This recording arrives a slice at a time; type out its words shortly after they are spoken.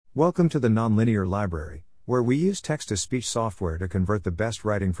Welcome to the Nonlinear Library, where we use text-to-speech software to convert the best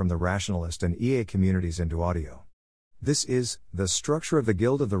writing from the Rationalist and EA communities into audio. This is The Structure of the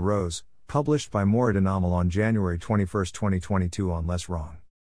Guild of the Rose, published by moridinamael on January 21, 2022 on LessWrong.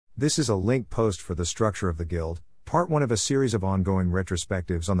 This is a link post for The Structure of the Guild, part 1 of a series of ongoing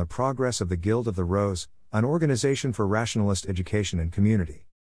retrospectives on the progress of the Guild of the Rose, an organization for rationalist education and community.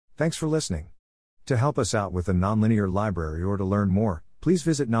 Thanks for listening. To help us out with the Nonlinear Library or to learn more, please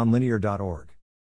visit nonlinear.org.